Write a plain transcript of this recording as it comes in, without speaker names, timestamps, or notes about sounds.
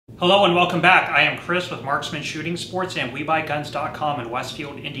Hello and welcome back. I am Chris with Marksman Shooting Sports and WeBuyGuns.com in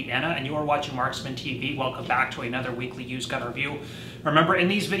Westfield, Indiana, and you are watching Marksman TV. Welcome back to another weekly used gun review. Remember, in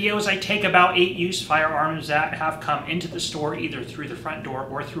these videos, I take about 8 used firearms that have come into the store either through the front door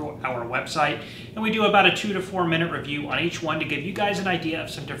or through our website, and we do about a 2 to 4 minute review on each one to give you guys an idea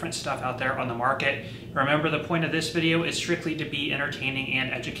of some different stuff out there on the market. Remember, the point of this video is strictly to be entertaining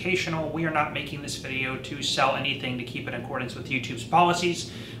and educational. We are not making this video to sell anything to keep it in accordance with YouTube's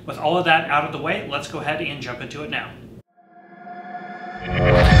policies. With all of that out of the way, let's go ahead and jump into it now.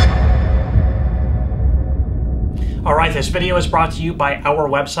 Alright, this video is brought to you by our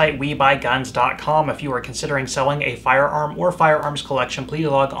website, WeBuyGuns.com. If you are considering selling a firearm or firearms collection, please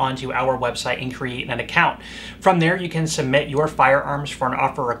log on to our website and create an account. From there, you can submit your firearms for an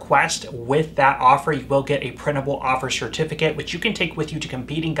offer request. With that offer, you will get a printable offer certificate, which you can take with you to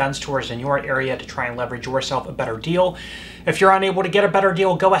competing gun stores in your area to try and leverage yourself a better deal. If you're unable to get a better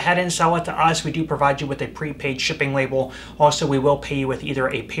deal, go ahead and sell it to us. We do provide you with a prepaid shipping label. Also, we will pay you with either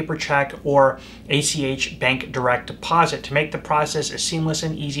a paper check or ACH bank direct deposit to make the process as seamless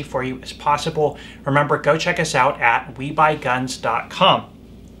and easy for you as possible. Remember, go check us out at WeBuyGuns.com.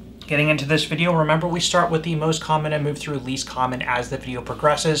 Getting into this video, remember we start with the most common and move through least common as the video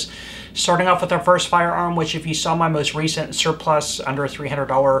progresses. Starting off with our first firearm, which if you saw my most recent surplus under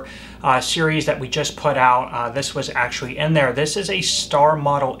 $300 series that we just put out, this was actually in there. This is a Star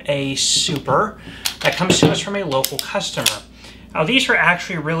Model A Super that comes to us from a local customer. Now, these are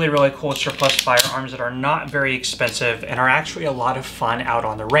actually really cool surplus firearms that are not very expensive and are actually a lot of fun out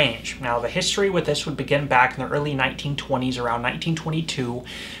on the range. Now, the history with this would begin back in the early 1920s, around 1922,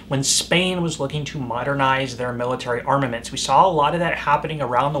 when Spain was looking to modernize their military armaments. We saw a lot of that happening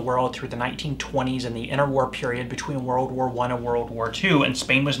around the world through the 1920s and the interwar period between World War I and World War II, and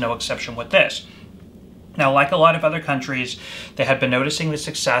Spain was no exception with this. Now, like a lot of other countries, they had been noticing the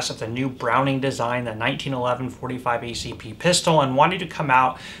success of the new Browning design, the 1911 45 ACP pistol, and wanted to come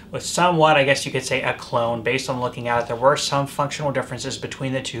out with somewhat, I guess you could say, a clone. Based on looking at it, there were some functional differences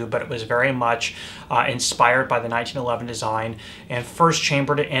between the two, but it was very much inspired by the 1911 design and first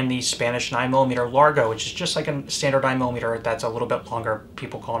chambered in the Spanish 9mm Largo, which is just like a standard 9mm that's a little bit longer.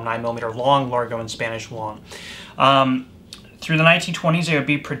 People call them 9mm long, Largo in Spanish long. Through the 1920s, they would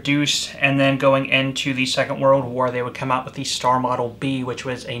be produced, and then going into the Second World War, they would come out with the Star Model B, which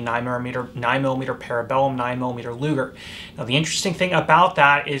was a 9mm Parabellum 9mm Luger. Now, the interesting thing about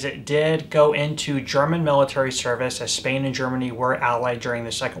that is it did go into German military service, as Spain and Germany were allied during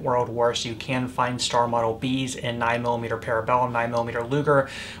the Second World War, so you can find Star Model Bs in 9mm Parabellum 9mm Luger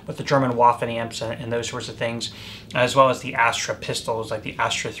with the German Waffen amps and those sorts of things, as well as the Astra pistols. Like the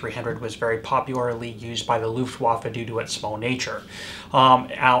Astra 300 was very popularly used by the Luftwaffe due to its small nature.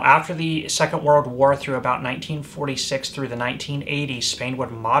 Now, after the Second World War, through about 1946 through the 1980s, Spain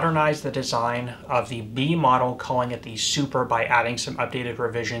would modernize the design of the B model, calling it the Super, by adding some updated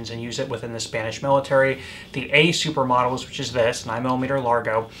revisions and use it within the Spanish military. The A Super models, which is this 9mm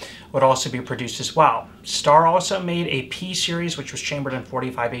Largo, would also be produced as well. Star also made a P series, which was chambered in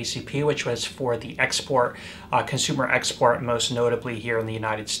 45 ACP, which was for the export, consumer export, most notably here in the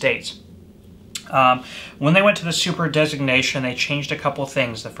United States. When they went to the Super designation, they changed a couple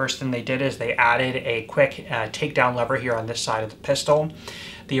things. The first thing they did is they added a quick takedown lever here on this side of the pistol.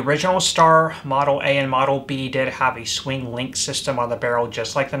 The original Star Model A and Model B did have a swing link system on the barrel,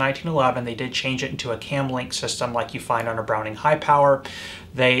 just like the 1911. They did change it into a cam link system like you find on a Browning High Power.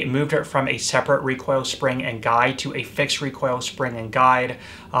 They moved it from a separate recoil spring and guide to a fixed recoil spring and guide.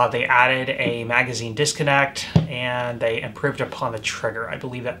 They added a magazine disconnect, and they improved upon the trigger. I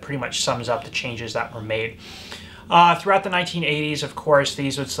believe that pretty much sums up the changes that were made. Throughout the 1980s, of course,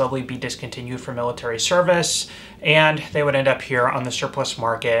 these would slowly be discontinued for military service, and they would end up here on the surplus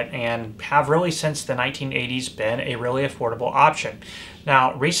market and have really since the 1980s been a really affordable option.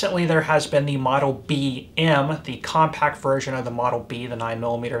 Now, recently there has been the Model BM, the compact version of the Model B, the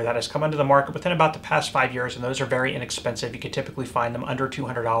 9mm, that has come into the market within about the past 5 years, and those are very inexpensive. You could typically find them under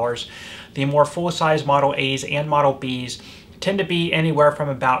 $200. The more full-size Model A's and Model B's tend to be anywhere from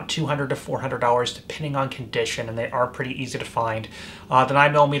about $200 to $400 depending on condition, and they are pretty easy to find. The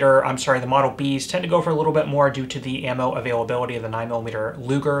Model Bs tend to go for a little bit more due to the ammo availability of the 9mm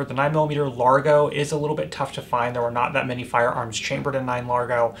Luger. The 9mm Largo is a little bit tough to find. There are not that many firearms chambered in 9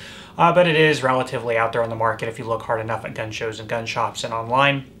 Largo, but it is relatively out there on the market if you look hard enough at gun shows and gun shops and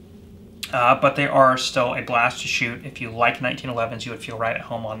online. but they are still a blast to shoot. If you like 1911s, you would feel right at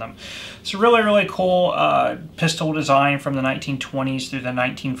home on them. It's a really, really cool pistol design from the 1920s through the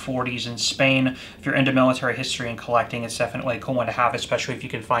 1940s in Spain. If you're into military history and collecting, it's definitely a cool one to have, especially if you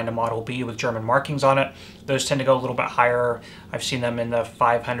can find a Model B with German markings on it. Those tend to go a little bit higher. I've seen them in the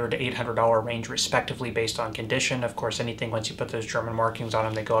 $500 to $800 range respectively based on condition. Of course, anything once you put those German markings on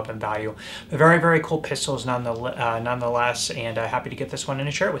them, they go up in value. But very, very cool pistols nonetheless, and happy to get this one in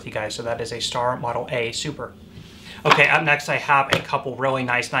and share it with you guys. So that is a Star Model A Super. Okay, up next I have a couple really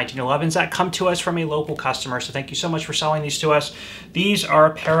nice 1911s that come to us from a local customer, so thank you so much for selling these to us. These are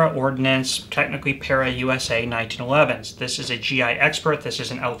Para Ordnance, technically Para USA 1911s. This is a GI Expert, this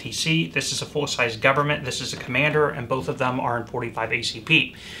is an LTC, this is a full-size Government, this is a Commander, and both of them are in 45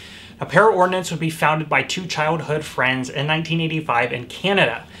 ACP. Now, Para Ordnance would be founded by two childhood friends in 1985 in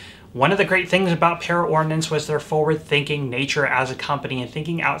Canada. One of the great things about Para Ordnance was their forward-thinking nature as a company and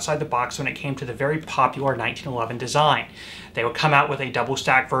thinking outside the box when it came to the very popular 1911 design. They would come out with a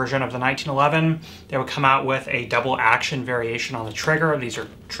double-stack version of the 1911. They would come out with a double-action variation on the trigger. These are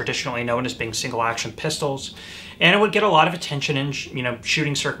traditionally known as being single-action pistols. And it would get a lot of attention in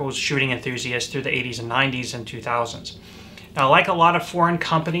shooting circles, shooting enthusiasts through the 80s and 90s and 2000s. Now, like a lot of foreign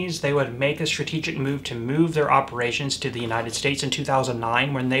companies, they would make a strategic move to move their operations to the United States in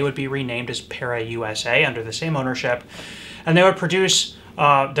 2009 when they would be renamed as Para USA under the same ownership. And they would produce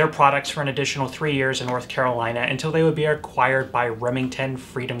their products for an additional 3 years in North Carolina until they would be acquired by Remington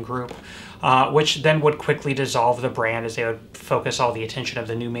Freedom Group, which then would quickly dissolve the brand as they would focus all the attention of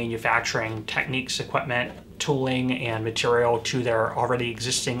the new manufacturing techniques, equipment, tooling, and material to their already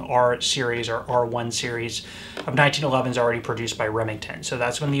existing R series or R1 series of 1911s already produced by Remington. So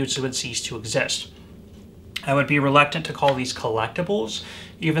that's when these would cease to exist. I would be reluctant to call these collectibles,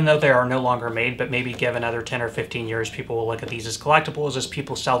 even though they are no longer made, but maybe give another 10 or 15 years, people will look at these as collectibles as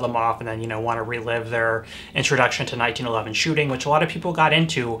people sell them off and then, want to relive their introduction to 1911 shooting, which a lot of people got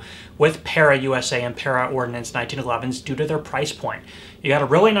into with Para USA and Para Ordnance 1911s due to their price point. You got a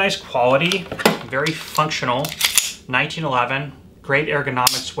really nice quality, very functional 1911, great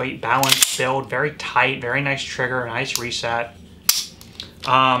ergonomics, weight, balance, build, very tight, very nice trigger, nice reset.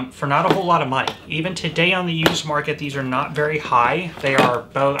 For not a whole lot of money. Even today on the used market, these are not very high. They are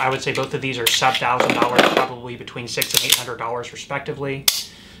both, I would say both of these are sub $1,000, probably between $600 and $800 respectively.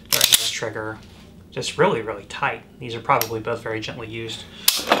 Very nice trigger. Just really, really tight. These are probably both very gently used.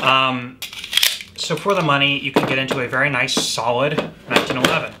 So for the money, you can get into a very nice, solid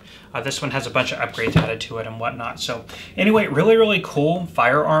 1911. This one has a bunch of upgrades added to it and whatnot. So anyway, really, really cool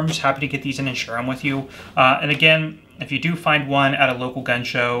firearms. Happy to get these in and share them with you. And again, if you do find one at a local gun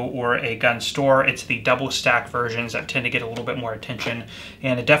show or a gun store, it's the double stack versions that tend to get a little bit more attention,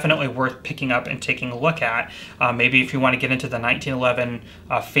 and definitely worth picking up and taking a look at. Maybe if you want to get into the 1911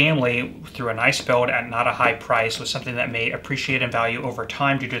 family through a nice build at not a high price with something that may appreciate in value over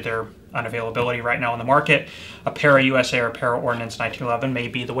time due to their unavailability right now in the market, a Para USA or Para Ordnance 1911 may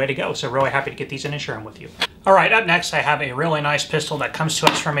be the way to go. So really happy to get these in and share them with you. All right, up next I have a really nice pistol that comes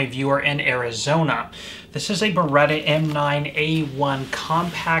to us from a viewer in Arizona. This is a Beretta M9A1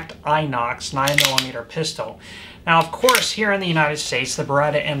 compact INOX 9mm pistol. Now, of course, here in the United States, the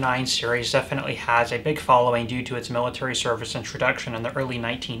Beretta M9 series definitely has a big following due to its military service introduction in the early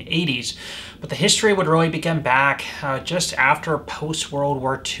 1980s. But the history would really begin back just after post-World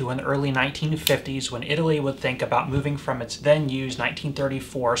War II in the early 1950s, when Italy would think about moving from its then-used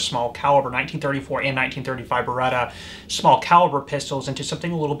 1934 small caliber, 1934 and 1935 Beretta small caliber pistols into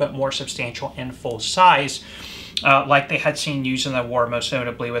something a little bit more substantial and full size. Like they had seen used in the war, most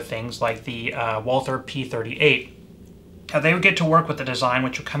notably with things like the Walther P38. They would get to work with the design,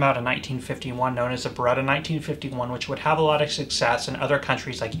 which would come out in 1951, known as the Beretta 1951, which would have a lot of success in other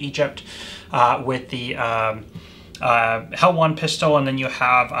countries like Egypt with the Hell 1 pistol, and then you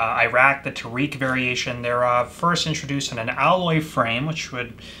have Iraq, the Tariq variation thereof, first introduced in an alloy frame, which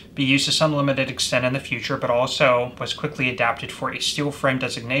would be used to some limited extent in the future, but also was quickly adapted for a steel frame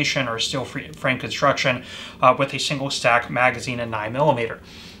designation or steel frame construction with a single stack magazine and 9mm.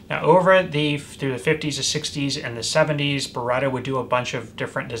 Now, through the 50s, the 60s, and the 70s, Beretta would do a bunch of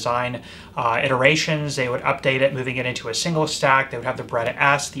different design iterations. They would update it, moving it into a single stack. They would have the Beretta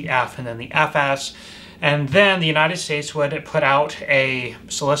S, the F, and then the FS. And then the United States would put out a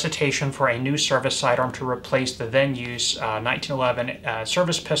solicitation for a new service sidearm to replace the then-used 1911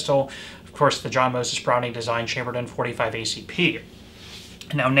 service pistol, of course, the John Moses Browning design chambered in 45 ACP.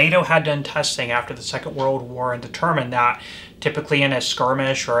 Now, NATO had done testing after the Second World War and determined that Typically in a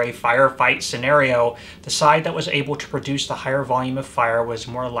skirmish or a firefight scenario, the side that was able to produce the higher volume of fire was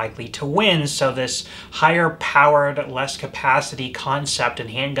more likely to win. So this higher powered, less capacity concept in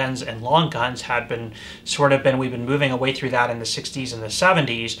handguns and long guns had been we've been moving away through that in the 60s and the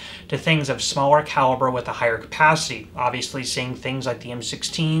 70s to things of smaller caliber with a higher capacity. Obviously seeing things like the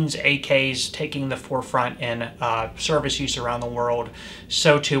M16s, AKs taking the forefront in service use around the world,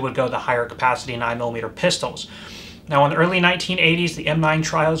 so too would go the higher capacity 9mm pistols. Now, in the early 1980s, the M9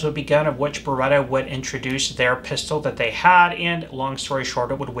 trials would begin, of which Beretta would introduce their pistol that they had, and long story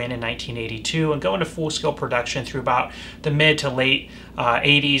short, it would win in 1982 and go into full-scale production through about the mid to late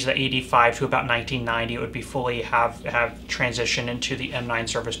 80s, the 85 to about 1990. It would be fully have transitioned into the M9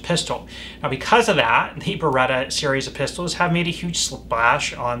 service pistol. Now, because of that, the Beretta series of pistols have made a huge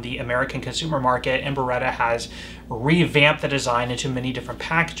splash on the American consumer market, and Beretta has revamped the design into many different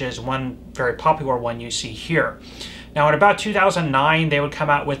packages. One very popular one you see here. Now, in about 2009, they would come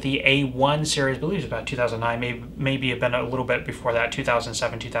out with the A1 series. I believe it was about 2009, maybe have been a little bit before that,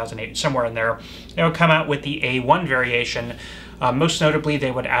 2007, 2008, somewhere in there. They would come out with the A1 variation. Most notably,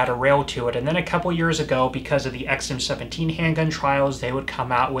 they would add a rail to it. And then a couple years ago, because of the XM17 handgun trials, they would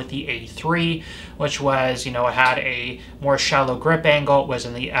come out with the A3, which was, it had a more shallow grip angle. It was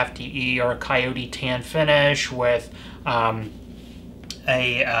in the FDE or Coyote tan finish with a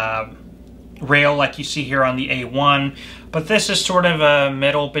rail like you see here on the A1, but this is sort of a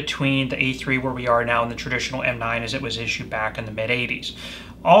middle between the A3 where we are now and the traditional M9 as it was issued back in the mid-80s.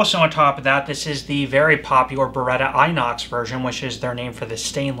 Also on top of that, this is the very popular Beretta INOX version, which is their name for the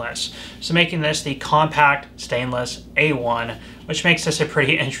stainless. So making this the compact stainless A1, which makes this a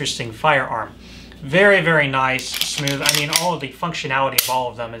pretty interesting firearm. Very, very nice, smooth. I mean, all of the functionality of all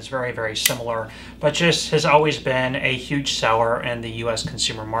of them is very, very similar, but just has always been a huge seller in the U.S.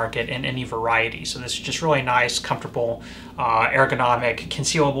 consumer market in any variety. So this is just really nice, comfortable, ergonomic,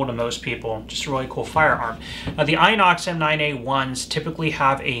 concealable to most people. Just a really cool firearm. Now, the INOX M9A1s typically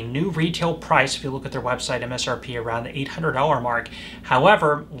have a new retail price, if you look at their website, MSRP, around the $800 mark.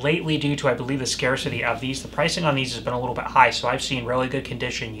 However, lately, due to, I believe, the scarcity of these, the pricing on these has been a little bit high. So I've seen really good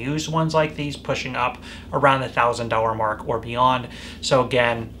condition used ones like these pushing up around the $1,000 mark or beyond. So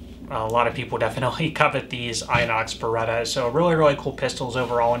again, a lot of people definitely covet these INOX Beretta. So really, really cool pistols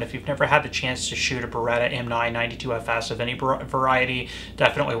overall. And if you've never had the chance to shoot a Beretta M9 92FS of any variety,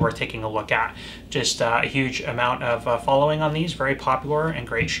 definitely worth taking a look at. Just a huge amount of following on these. Very popular and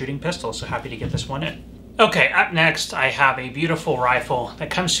great shooting pistols. So happy to get this one in. Okay, up next, I have a beautiful rifle that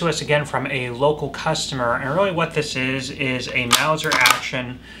comes to us again from a local customer. And really what this is a Mauser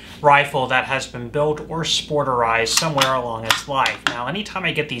action rifle that has been built or sporterized somewhere along its life. Now, anytime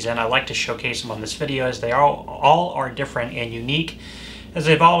I get these in, I like to showcase them on this video as they all are different and unique, as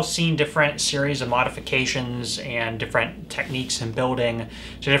they've all seen different series of modifications and different techniques in building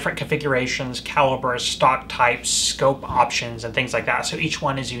to different configurations, calibers, stock types, scope options, and things like that. So each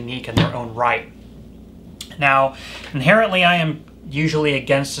one is unique in their own right. Now, inherently, I am usually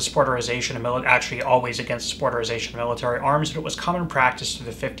against the sporterization of actually always against the sporterization of military arms, but it was common practice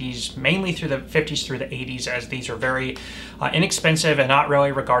through the 50s, mainly through the 50s through the 80s, as these are very inexpensive and not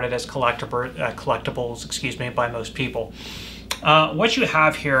really regarded as collectibles, by most people. What you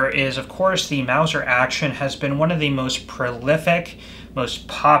have here is, of course, the Mauser action has been one of the most prolific, most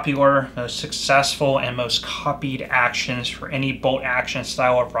popular, most successful, and most copied actions for any bolt action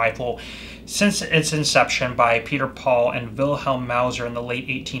style of rifle since its inception by Peter Paul and Wilhelm Mauser in the late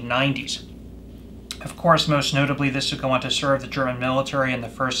 1890s. Of course, most notably, this would go on to serve the German military in the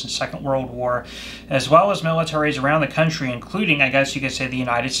First and Second World War, as well as militaries around the country, including, I guess you could say, the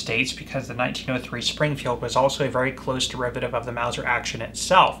United States, because the 1903 Springfield was also a very close derivative of the Mauser action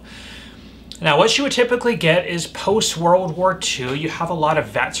itself. Now, what you would typically get is post-World War II, you have a lot of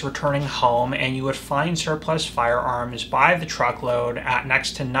vets returning home, and you would find surplus firearms by the truckload at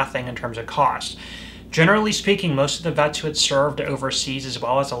next to nothing in terms of cost. Generally speaking, most of the vets who had served overseas, as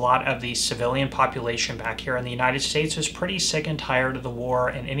well as a lot of the civilian population back here in the United States, was pretty sick and tired of the war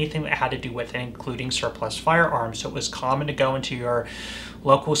and anything that had to do with it, including surplus firearms. So it was common to go into your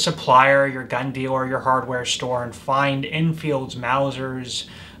local supplier, your gun dealer, your hardware store, and find Enfield's, Mausers,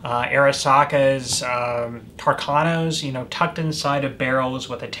 Arisakas, Tarcanos, tucked inside of barrels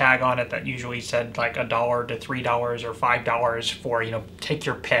with a tag on it that usually said like $1 to $3 or $5 for, take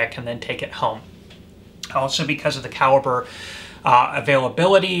your pick and then take it home. Also, because of the caliber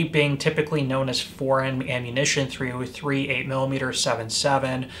availability being typically known as foreign ammunition through 8mm,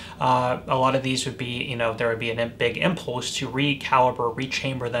 7.7, a lot of these would be, there would be a big impulse to recaliber,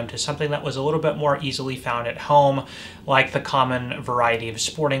 rechamber them to something that was a little bit more easily found at home, like the common variety of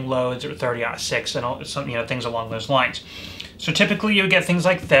sporting loads or 30-06 and all, things along those lines. So typically you get things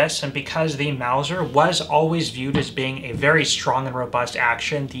like this, and because the Mauser was always viewed as being a very strong and robust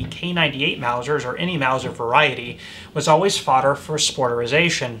action, the K98 Mausers, or any Mauser variety, was always fodder for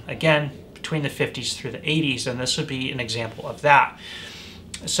sporterization, again, between the 50s through the 80s, and this would be an example of that.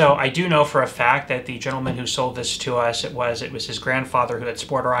 So I do know for a fact that the gentleman who sold this to us, it was his grandfather who had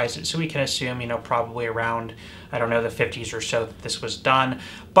sporterized it, so we can assume, you know, probably around, I don't know, the 50s or so that this was done.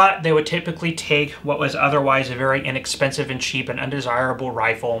 But they would typically take what was otherwise a very inexpensive and cheap and undesirable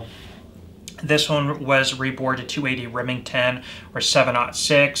rifle. This one was rebored to 280 Remington or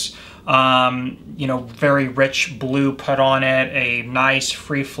 7.06. You know, very rich blue put on it, a nice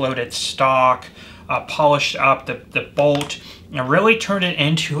free-floated stock, polished up the bolt, and really turned it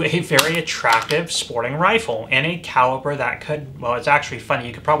into a very attractive sporting rifle and a caliber that could, well, it's actually funny,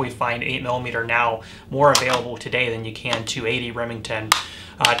 you could probably find 8mm now more available today than you can 280 Remington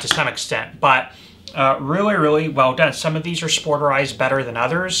to some extent, but really, really well done. Some of these are sporterized better than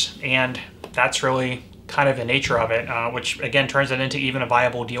others, and that's really kind of the nature of it, which again turns it into even a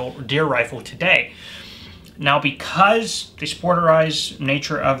viable deer rifle today. Now, because the sporterized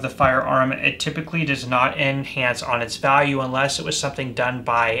nature of the firearm, it typically does not enhance on its value unless it was something done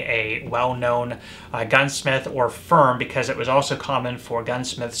by a well-known gunsmith or firm, because it was also common for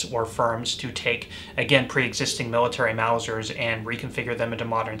gunsmiths or firms to take, again, pre-existing military Mausers and reconfigure them into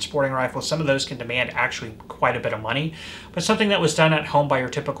modern sporting rifles. Some of those can demand actually quite a bit of money, but something that was done at home by your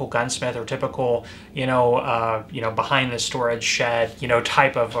typical gunsmith or typical, behind the storage shed,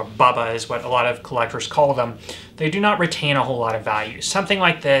 type of, or bubba is what a lot of collectors call them, they do not retain a whole lot of value. Something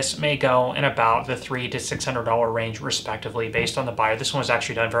like this may go in about the $300 to $600 range respectively based on the buyer. This one was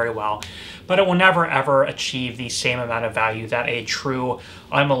actually done very well, but it will never ever achieve the same amount of value that a true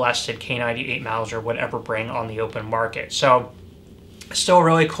unmolested K98 Mauser would ever bring on the open market. So still a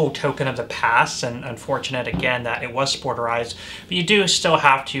really cool token of the past, and unfortunate again that it was sporterized, but you do still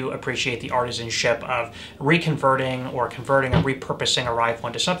have to appreciate the artisanship of reconverting or converting or repurposing a rifle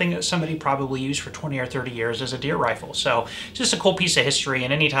into something that somebody probably used for 20 or 30 years as a deer rifle. So just a cool piece of history,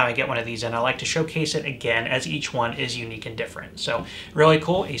 and anytime I get one of these in, I like to showcase it again as each one is unique and different. So really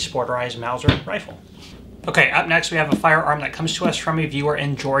cool, a sporterized Mauser rifle. Okay, up next we have a firearm that comes to us from a viewer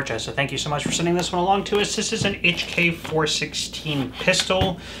in Georgia, so thank you so much for sending this one along to us. This is an HK416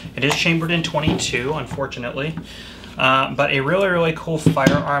 pistol. It is chambered in .22, unfortunately, but a really, really cool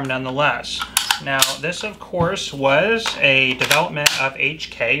firearm nonetheless. Now, this, of course, was a development of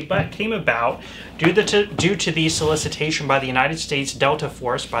HK, but came about due to the solicitation by the United States Delta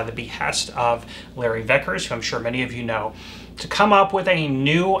Force by the behest of Larry Vickers, who I'm sure many of you know, to come up with a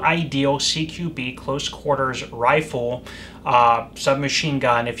new ideal CQB close quarters rifle, submachine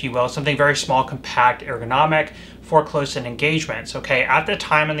gun, if you will, something very small, compact, ergonomic for close-in engagements. Okay, at the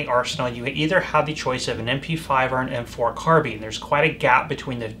time in the arsenal, you either had the choice of an MP5 or an M4 carbine. There's quite a gap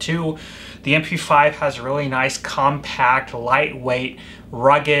between the two. The MP5 has a really nice, compact, lightweight,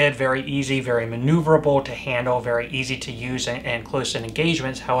 rugged, very easy, very maneuverable to handle, very easy to use in close-in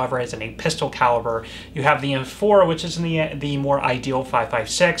engagements. However, as in a pistol caliber, you have the M4, which is in the more ideal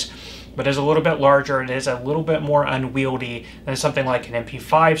 5.56, but is a little bit larger. It is a little bit more unwieldy than something like an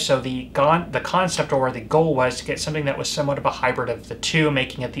MP5. So the concept or the goal was to get something that was somewhat of a hybrid of the two,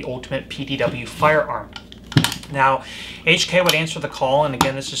 making it the ultimate PTW firearm. Now, HK would answer the call, and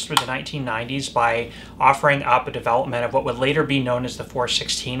again, this is through the 1990s, by offering up a development of what would later be known as the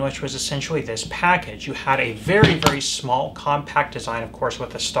 416, which was essentially this package. You had a very, very small, compact design, of course,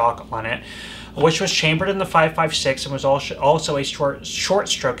 with a stock on it, which was chambered in the 5.56 and was also a short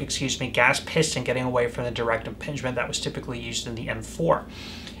stroke, gas piston, getting away from the direct impingement that was typically used in the M4.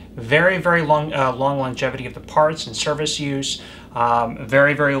 Very, very long longevity of the parts and service use.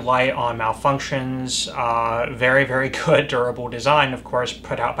 Very, very light on malfunctions. Very, very good durable design, of course,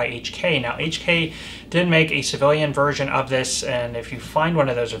 put out by HK. Now, HK did make a civilian version of this, and if you find one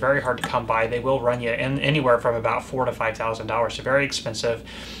of those, they're very hard to come by. They will run you anywhere from about $4,000 to $5,000, so very expensive.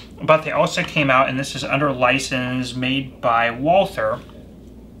 But they also came out, and this is under license made by Walther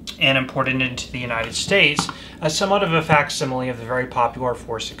and imported into the United States, as somewhat of a facsimile of the very popular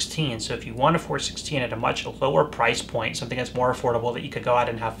 416. So if you want a 416 at a much lower price point, something that's more affordable that you could go out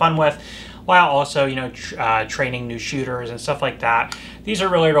and have fun with, while also, training new shooters and stuff like that, these are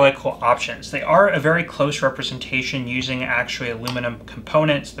really, really cool options. They are a very close representation using actually aluminum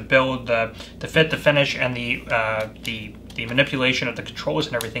components. The build, the fit, the finish, and the manipulation of the controls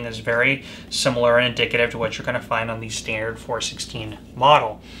and everything is very similar and indicative to what you're going to find on the standard 416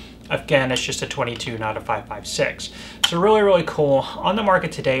 model. Again, it's just a 22, not a 5.56. So really, really cool. On the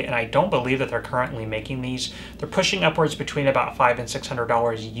market today, and I don't believe that they're currently making these. They're pushing upwards between about $500 and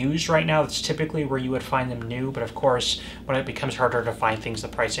 $600 used right now. That's typically where you would find them new, but of course, when it becomes harder to find things, the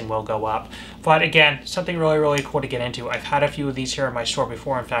pricing will go up. But again, something really, really cool to get into. I've had a few of these here in my store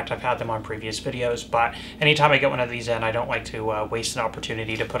before. In fact, I've had them on previous videos, but anytime I get one of these in, I don't like to waste an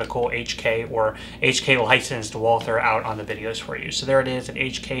opportunity to put a cool HK or HK licensed Walther out on the videos for you. So there it is, an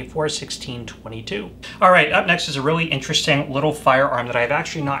HK 41622. All right, up next is a really interesting little firearm that I've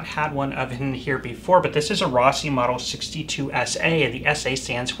actually not had one of in here before, but this is a Rossi Model 62SA, and the SA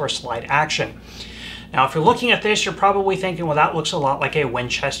stands for slide action. Now, if you're looking at this, you're probably thinking, well, that looks a lot like a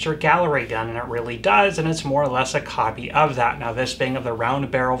Winchester gallery gun, and it really does, and it's more or less a copy of that. Now, this being of the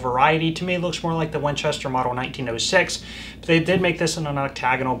round barrel variety, to me, looks more like the Winchester Model 1906, but they did make this in an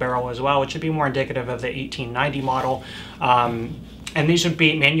octagonal barrel as well, which would be more indicative of the 1890 model. And these would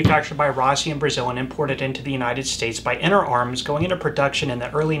be manufactured by Rossi in Brazil and imported into the United States by Inter Arms, going into production in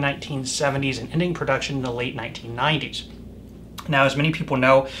the early 1970s and ending production in the late 1990s. Now, as many people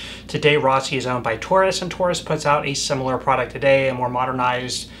know, today Rossi is owned by Taurus, and Taurus puts out a similar product today, a more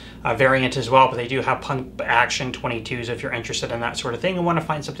modernized variant as well, but they do have pump action 22s if you're interested in that sort of thing and want to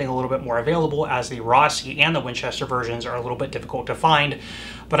find something a little bit more available, as the Rossi and the Winchester versions are a little bit difficult to find.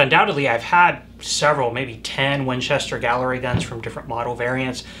 But undoubtedly, I've had several, maybe 10 Winchester gallery guns from different model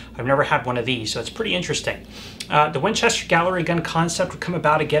variants. I've never had one of these, so it's pretty interesting. The Winchester gallery gun concept would come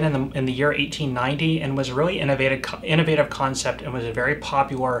about again in the year 1890 and was a really innovative concept, and was a very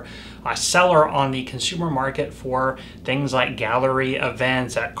popular seller on the consumer market for things like gallery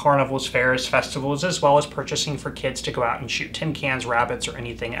events at carnivals, fairs, festivals, as well as purchasing for kids to go out and shoot tin cans, rabbits, or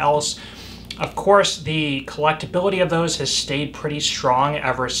anything else. Of course, the collectability of those has stayed pretty strong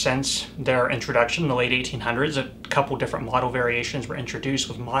ever since their introduction in the late 1800s. A couple different model variations were introduced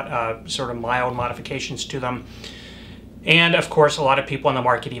with sort of mild modifications to them. And of course, a lot of people in the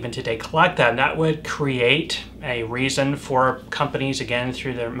market even today collect them. That would create a reason for companies, again,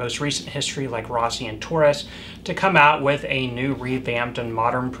 through their most recent history, like Rossi and Taurus, to come out with a new revamped and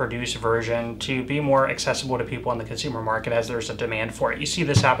modern produced version to be more accessible to people in the consumer market, as there's a demand for it. You see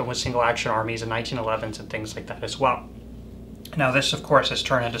this happen with single action armies in 1911s and things like that as well. Now, this, of course, has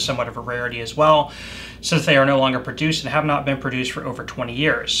turned into somewhat of a rarity as well, since they are no longer produced and have not been produced for over 20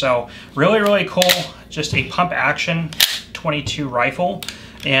 years. So really, really cool. Just a pump action 22 rifle,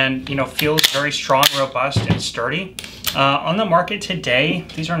 and feels very strong, robust, and sturdy. On the market today,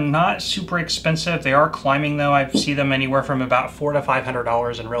 these are not super expensive. They are climbing though. I see them anywhere from about $400 to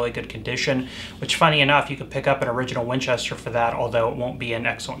 $500 in really good condition, which, funny enough, you could pick up an original Winchester for that, although it won't be in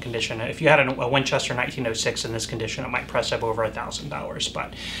excellent condition. If you had a Winchester 1906 in this condition, it might press up over $1,000.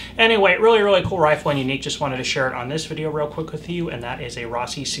 But anyway, really, really cool rifle and unique. Just wanted to share it on this video real quick with you, and that is a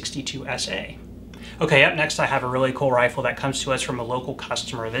Rossi 62SA. Okay, up next I have a really cool rifle that comes to us from a local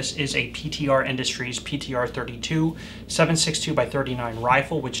customer. This is a PTR Industries PTR 32 7.62x39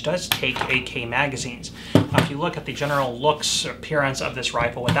 rifle, which does take AK magazines. Now, if you look at the general looks appearance of this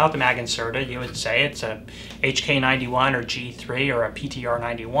rifle without the mag inserted, you would say it's a HK91 or G3 or a PTR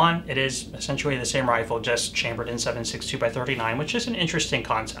 91. It is essentially the same rifle, just chambered in 7.62x39, which is an interesting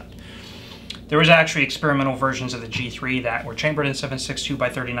concept. There was actually experimental versions of the G3 that were chambered in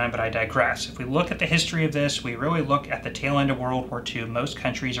 7.62x39, but I digress. If we look at the history of this, we really look at the tail end of World War II. Most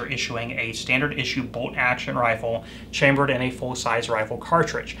countries are issuing a standard issue bolt action rifle chambered in a full-size rifle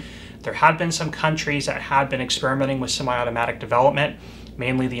cartridge. There had been some countries that had been experimenting with semi-automatic development,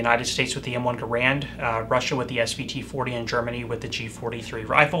 mainly the United States with the M1 Garand, Russia with the SVT-40, and Germany with the G43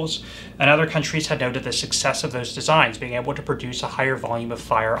 rifles. And other countries had noted the success of those designs, being able to produce a higher volume of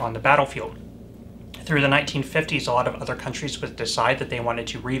fire on the battlefield. Through the 1950s, a lot of other countries would decide that they wanted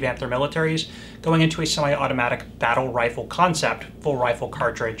to revamp their militaries, going into a semi-automatic battle rifle concept, full rifle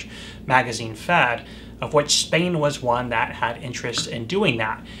cartridge, magazine fed, of which Spain was one that had interest in doing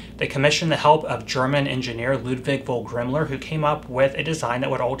that. They commissioned the help of German engineer Ludwig von Grimler, who came up with a design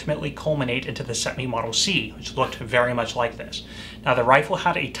that would ultimately culminate into the SETME Model C, which looked very much like this. Now, the rifle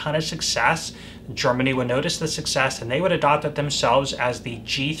had a ton of success. Germany would notice the success, and they would adopt it themselves as the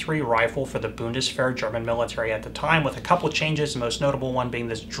G3 rifle for the Bundeswehr German military at the time, with a couple of changes, the most notable one being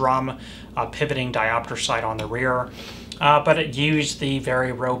this drum pivoting diopter sight on the rear. But it used the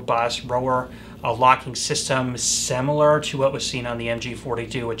very robust rower locking system similar to what was seen on the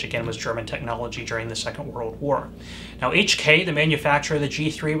MG42, which again was German technology during the Second World War. Now, HK, the manufacturer of the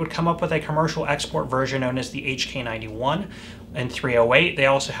G3, would come up with a commercial export version known as the HK91 and 308. They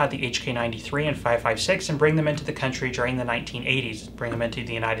also had the HK93 and 556 and bring them into the country during the 1980s, bring them into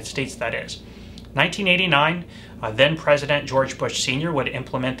the United States, that is. 1989, then President George Bush Sr. would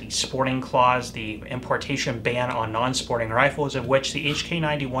implement the sporting clause, the importation ban on non-sporting rifles, of which the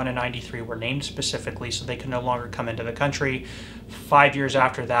HK91 and 93 were named specifically so they could no longer come into the country. 5 years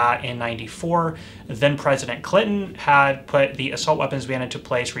after that, in 94, then President Clinton had put the assault weapons ban into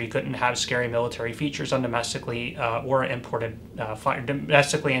place where you couldn't have scary military features on domestically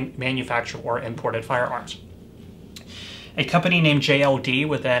domestically manufactured or imported firearms. A company named JLD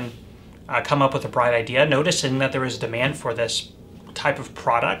would then come up with a bright idea, noticing that there was demand for this type of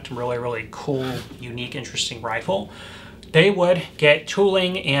product, really cool, unique, interesting rifle. They would get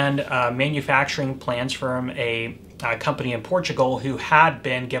tooling and manufacturing plans from a company in Portugal who had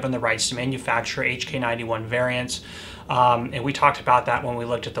been given the rights to manufacture HK91 variants. And we talked about that when we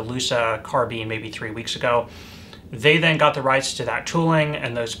looked at the Lusa carbine maybe 3 weeks ago. They then got the rights to that tooling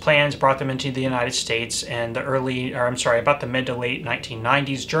and those plans, brought them into the United States in the about the mid to late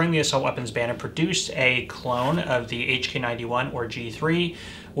 1990s during the assault weapons ban, and produced a clone of the HK91 or G3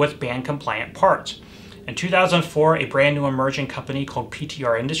 with ban compliant parts. In 2004, a brand new emerging company called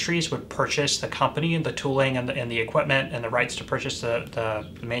PTR Industries would purchase the company and the tooling and the equipment and the rights to purchase the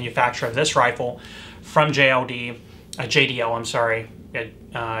manufacture of this rifle from JDL, I'm sorry.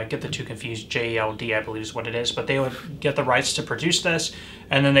 Get the two confused. JLD, I believe is what it is, but they would get the rights to produce this,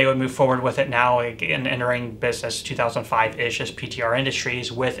 and then they would move forward with it now, again, entering business 2005-ish as PTR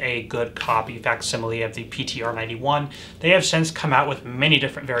Industries with a good copy facsimile of the PTR 91. They have since come out with many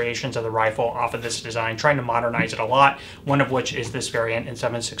different variations of the rifle off of this design, trying to modernize it a lot, one of which is this variant in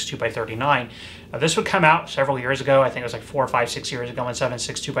 7.62x39. This would come out several years ago. I think it was like 4, 5, 6 years ago in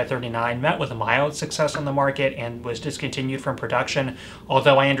 7.62x39, met with a mild success on the market and was discontinued from production,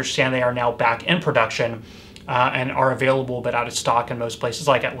 although I understand they are now back in production and are available but out of stock in most places.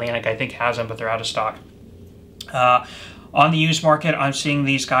 Like Atlantic, I think, has them, but they're out of stock. On the used market, I'm seeing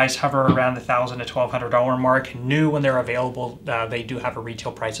these guys hover around the $1,000 to $1,200 mark. New when they're available, they do have a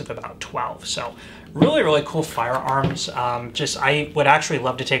retail price of about $12. So really cool firearms. I would actually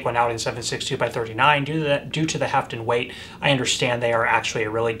love to take one out in 7.62x39 due to the heft and weight. I understand they are actually a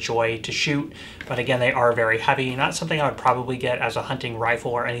really joy to shoot, but again, they are very heavy. Not something I would probably get as a hunting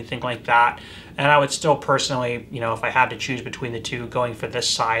rifle or anything like that. And I would still personally, if I had to choose between the two, going for this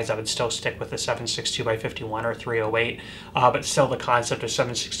size, I would still stick with the 7.62x51 or 308. But still, the concept of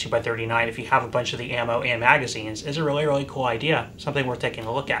 7.62x39, if you have a bunch of the ammo and magazines, is a really cool idea. Something worth taking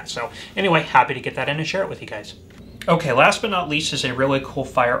a look at. So anyway, happy to get that in and share it with you guys. Okay, last but not least is a really cool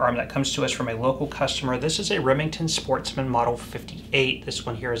firearm that comes to us from a local customer. This is a Remington Sportsman Model 58. This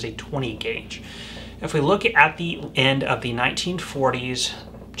one here is a 20 gauge. If we look at the end of the 1940s,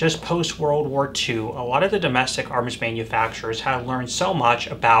 just post-World War II, a lot of the domestic arms manufacturers had learned so much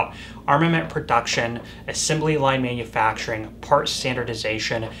about armament production, assembly line manufacturing, part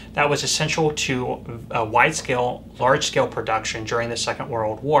standardization that was essential to wide-scale, large-scale production during the Second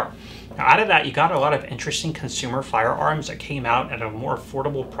World War. Now, out of that, you got a lot of interesting consumer firearms that came out at a more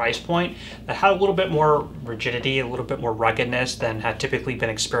affordable price point that had a little bit more rigidity, a little bit more ruggedness than had typically been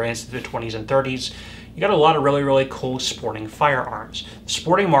experienced in the 20s and 30s. You got a lot of really cool sporting firearms. The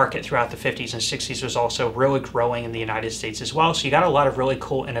sporting market throughout the 50s and 60s was also really growing in the United States as well, so you got a lot of really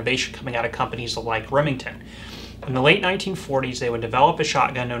cool innovation coming out of companies like Remington. In the late 1940s, they would develop a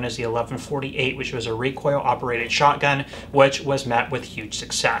shotgun known as the 1148, which was a recoil-operated shotgun, which was met with huge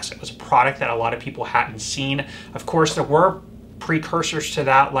success. It was a product that a lot of people hadn't seen. Of course, there were precursors to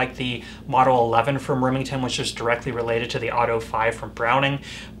that, like the Model 11 from Remington, which was directly related to the Auto 5 from Browning.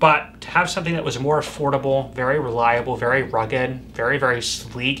 But to have something that was more affordable, very reliable, very rugged, very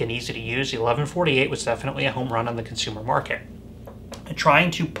sleek and easy to use, the 1148 was definitely a home run on the consumer market. And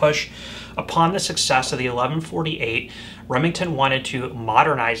trying to push upon the success of the 1148, Remington wanted to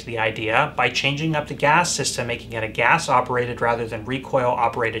modernize the idea by changing up the gas system, making it a gas-operated rather than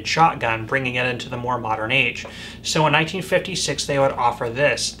recoil-operated shotgun, bringing it into the more modern age. So in 1956, they would offer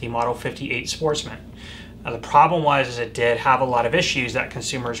this, the Model 58 Sportsman. Now, the problem was it did have a lot of issues that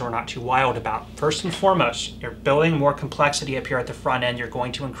consumers were not too wild about. First and foremost, you're building more complexity up here at the front end, you're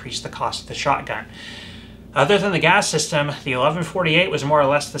going to increase the cost of the shotgun. Other than the gas system, the 1148 was more or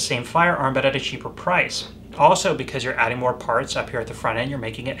less the same firearm, but at a cheaper price. Also, because you're adding more parts up here at the front end, you're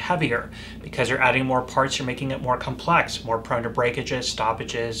making it heavier. Because you're adding more parts, you're making it more complex, more prone to breakages,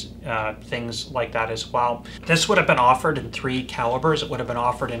 stoppages, things like that as well. This would have been offered in 3 calibers. It would have been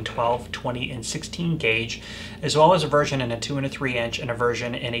offered in 12, 20, and 16 gauge, as well as a version in a 2 and a 3 inch and a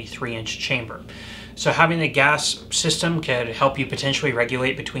version in a 3-inch chamber. So having the gas system could help you potentially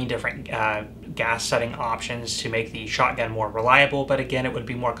regulate between different gas setting options to make the shotgun more reliable, but again, it would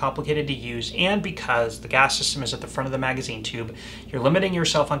be more complicated to use, and because the gas system is at the front of the magazine tube, you're limiting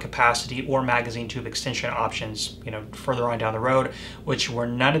yourself on capacity or magazine tube extension options, further on down the road, which were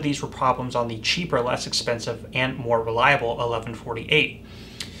none of these were problems on the cheaper, less expensive, and more reliable 1148.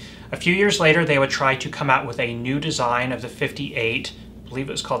 A few years later, they would try to come out with a new design of the 58. I believe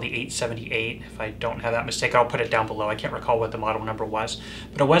it was called the 878. If I don't have that mistake, I'll put it down below. I can't recall what the model number was.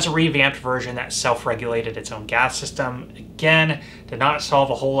 But it was a revamped version that self-regulated its own gas system. Again, did not solve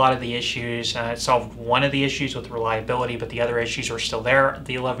a whole lot of the issues. It solved one of the issues with reliability, but the other issues were still there.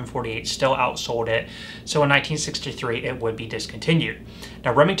 The 1148 still outsold it. So in 1963, it would be discontinued.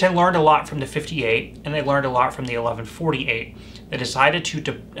 Now, Remington learned a lot from the 58, and they learned a lot from the 1148. They decided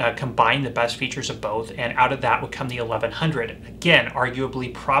to combine the best features of both, and out of that would come the 1100. Again,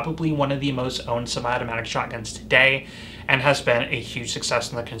 arguably probably one of the most owned semi-automatic shotguns today, and has been a huge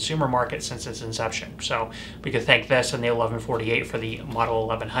success in the consumer market since its inception. So we could thank this and the 1148 for the model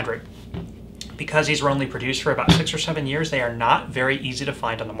 1100. Because these were only produced for about 6 or 7 years, they are not very easy to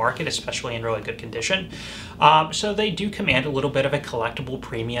find on the market, especially in really good condition. So they do command a little bit of a collectible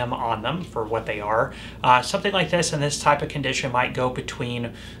premium on them for what they are. Something like this in this type of condition might go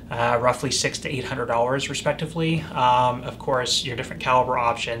between roughly $600 to $800 respectively. Of course, your different caliber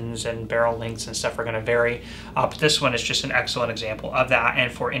options and barrel lengths and stuff are going to vary, but this one is just an excellent example of that.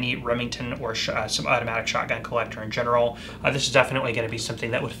 And for any Remington or some automatic shotgun collector in general, this is definitely going to be something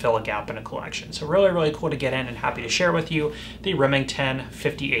that would fill a gap in a collection. So really, really cool to get in, and happy to share with you the Remington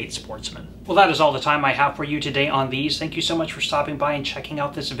 58 Sportsman. Well, that is all the time I have for you today on these. Thank you so much for stopping by and checking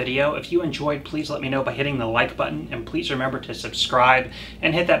out this video. If you enjoyed, please let me know by hitting the like button, and please remember to subscribe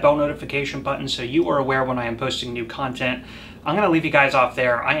and hit that bell notification button so you are aware when I am posting new content. I'm going to leave you guys off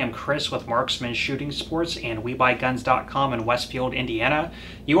there. I am Chris with Marksman Shooting Sports and WeBuyGuns.com in Westfield, Indiana.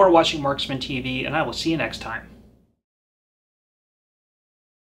 You are watching Marksman TV, and I will see you next time.